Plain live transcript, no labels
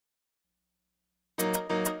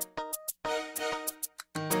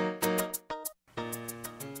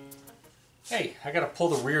Hey, I got to pull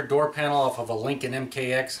the rear door panel off of a Lincoln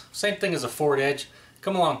MKX. Same thing as a Ford Edge.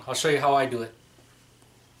 Come along, I'll show you how I do it.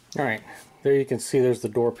 Alright, there you can see there's the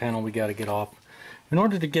door panel we got to get off. In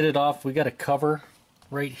order to get it off, we got a cover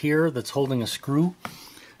right here that's holding a screw.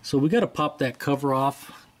 So we got to pop that cover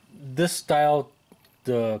off. This style,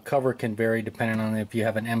 the cover can vary depending on if you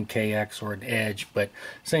have an MKX or an Edge, but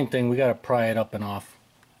same thing, we got to pry it up and off.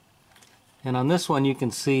 And on this one you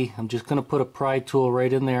can see I'm just going to put a pry tool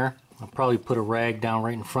right in there. I'll probably put a rag down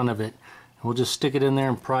right in front of it. And we'll just stick it in there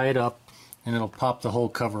and pry it up, and it'll pop the whole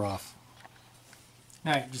cover off.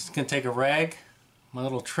 Alright, just going to take a rag, my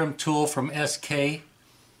little trim tool from SK.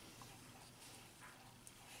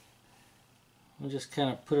 We'll just kind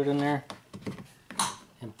of put it in there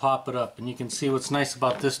and pop it up. And you can see what's nice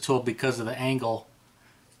about this tool, because of the angle,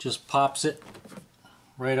 just pops it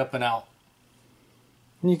right up and out.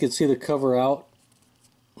 And you can see the cover out.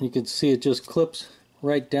 You can see it just clips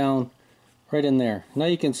right down, right in there. Now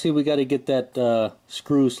you can see we got to get that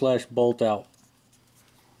screw slash bolt out.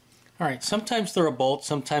 Alright, sometimes they're a bolt,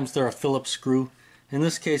 sometimes they're a Phillips screw. In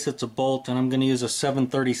this case it's a bolt, and I'm going to use a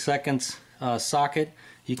 7/32 socket.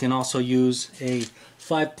 You can also use a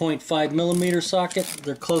 5.5 millimeter socket.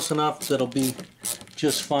 They're close enough that'll be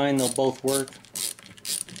just fine. They'll both work.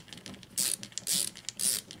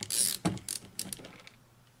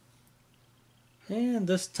 And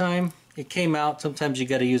this time it came out. Sometimes you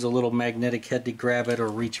got to use a little magnetic head to grab it or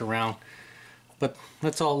reach around, but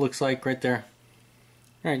that's all it looks like right there.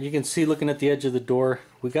 Alright, you can see looking at the edge of the door,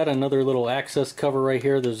 we got another little access cover right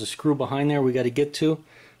here. There's a screw behind there we got to get to.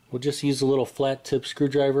 We'll just use a little flat tip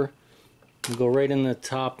screwdriver and go right in the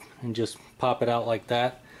top and just pop it out like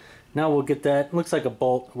that. Now we'll get that. It looks like a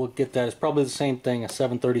bolt. We'll get that. It's probably the same thing, a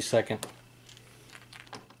 7/32.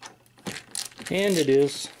 And it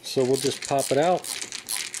is, so we'll just pop it out.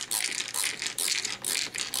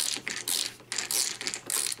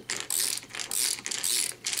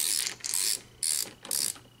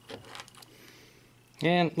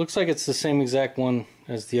 And looks like it's the same exact one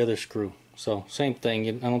as the other screw. So same thing,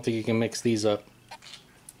 I don't think you can mix these up.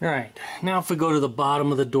 Alright, now if we go to the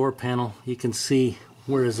bottom of the door panel, you can see,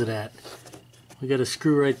 where is it at? We got a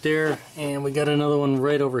screw right there, and we got another one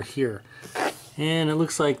right over here. And it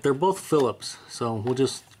looks like they're both Phillips, so we'll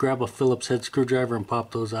just grab a Phillips head screwdriver and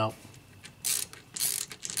pop those out.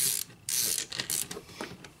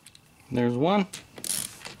 There's one.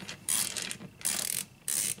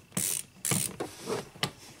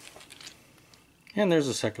 And there's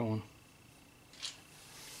a second one.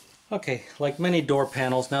 Okay, like many door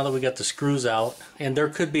panels, now that we got the screws out, and there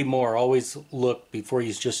could be more, always look before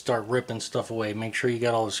you just start ripping stuff away. Make sure you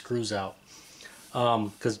got all the screws out,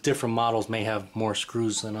 because different models may have more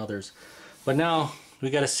screws than others. But now we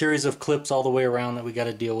got a series of clips all the way around that we got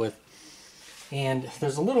to deal with. And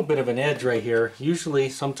there's a little bit of an edge right here. Usually,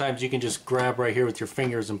 sometimes you can just grab right here with your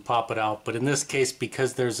fingers and pop it out. But in this case,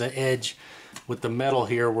 because there's an edge with the metal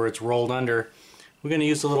here where it's rolled under, we're going to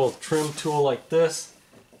use a little trim tool like this.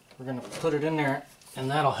 We're going to put it in there,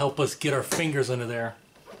 and that'll help us get our fingers into there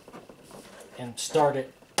and start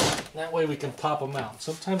it. That way we can pop them out.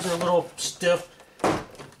 Sometimes they're a little stiff,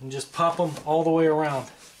 and just pop them all the way around.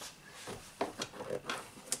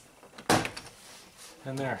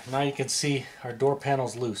 And there, now you can see our door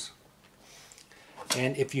panel's loose.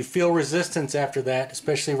 And if you feel resistance after that,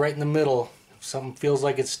 especially right in the middle, if something feels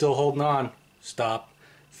like it's still holding on, stop,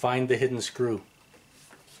 find the hidden screw.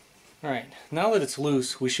 Alright, now that it's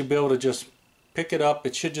loose, we should be able to just pick it up.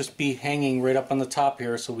 It should just be hanging right up on the top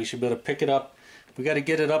here, so we should be able to pick it up. We got to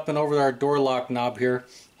get it up and over our door lock knob here,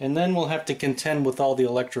 and then we'll have to contend with all the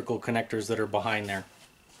electrical connectors that are behind there.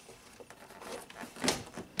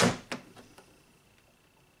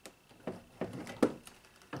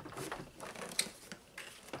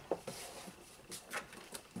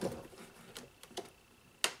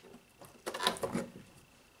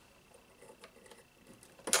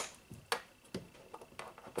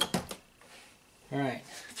 Alright,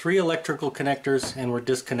 3 electrical connectors, and we're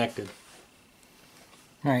disconnected.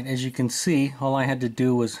 Alright, as you can see, all I had to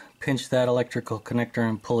do was pinch that electrical connector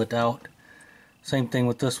and pull it out. Same thing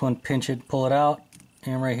with this one, pinch it, pull it out,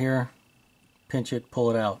 and right here, pinch it,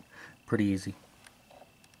 pull it out. Pretty easy.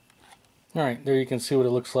 Alright, there you can see what it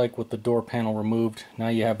looks like with the door panel removed. Now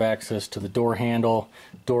you have access to the door handle,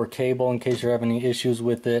 door cable in case you're having any issues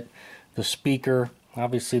with it, the speaker,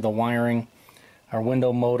 obviously the wiring, our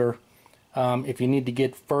window motor. If you need to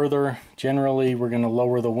get further, generally we're going to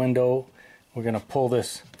lower the window. We're going to pull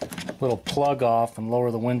this little plug off and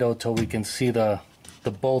lower the window till we can see the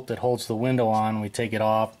bolt that holds the window on. We take it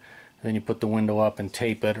off, then you put the window up and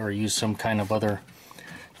tape it, or use some kind of other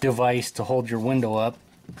device to hold your window up.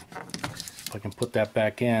 If I can put that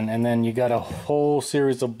back in, and then you got a whole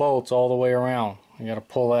series of bolts all the way around. You got to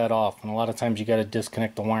pull that off, and a lot of times you got to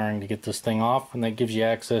disconnect the wiring to get this thing off, and that gives you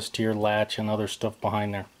access to your latch and other stuff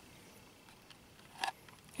behind there.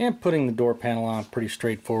 And putting the door panel on, pretty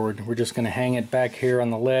straightforward. We're just going to hang it back here on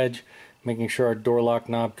the ledge, making sure our door lock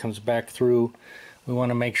knob comes back through. We want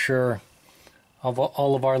to make sure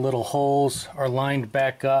all of our little holes are lined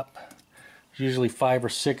back up. There's usually 5 or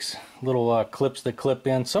 6 little clips that clip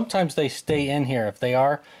in. Sometimes they stay in here. If they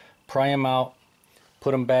are, pry them out,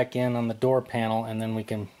 put them back in on the door panel, and then we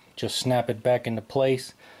can just snap it back into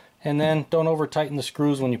place. And then don't over tighten the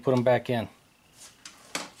screws when you put them back in.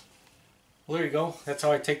 Well, there you go. That's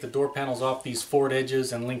how I take the door panels off these Ford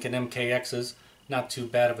Edges and Lincoln MKXs. Not too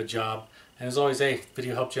bad of a job. And as always, hey,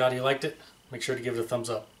 video helped you out, you liked it, make sure to give it a thumbs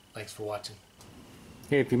up. Thanks for watching.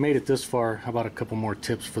 Hey, if you made it this far, how about a couple more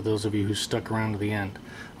tips for those of you who stuck around to the end?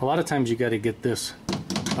 A lot of times you got to get this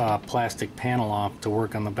plastic panel off to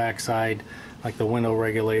work on the back side, like the window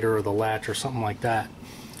regulator or the latch or something like that.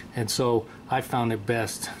 And so I found it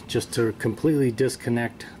best just to completely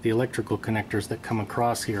disconnect the electrical connectors that come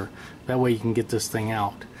across here. That way you can get this thing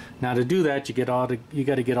out. Now to do that, you got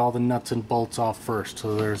to get all the nuts and bolts off first.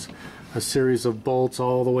 So there's a series of bolts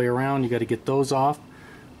all the way around. You got to get those off.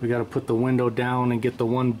 We got to put the window down and get the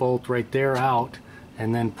one bolt right there out,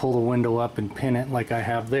 and then pull the window up and pin it like I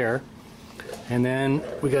have there. And then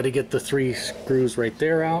we got to get the 3 screws right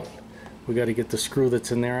there out. We got to get the screw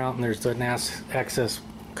that's in there out, and there's an access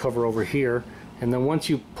cover over here. And then once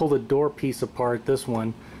you pull the door piece apart, this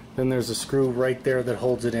one, then there's a screw right there that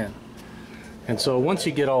holds it in. And so once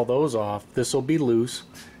you get all those off, this will be loose.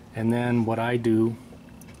 And then what I do,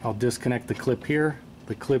 I'll disconnect the clip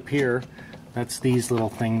here, that's these little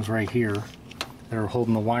things right here that are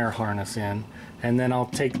holding the wire harness in. And then I'll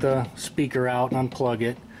take the speaker out and unplug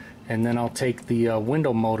it, and then I'll take the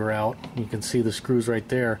window motor out. You can see the screws right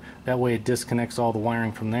there. That way it disconnects all the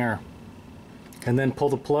wiring from there. And then pull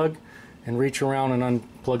the plug and reach around and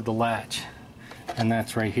unplug the latch. And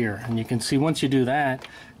that's right here. And you can see once you do that,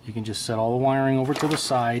 you can just set all the wiring over to the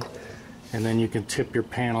side, and then you can tip your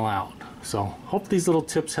panel out. So hope these little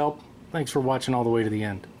tips help. Thanks for watching all the way to the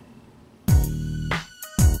end.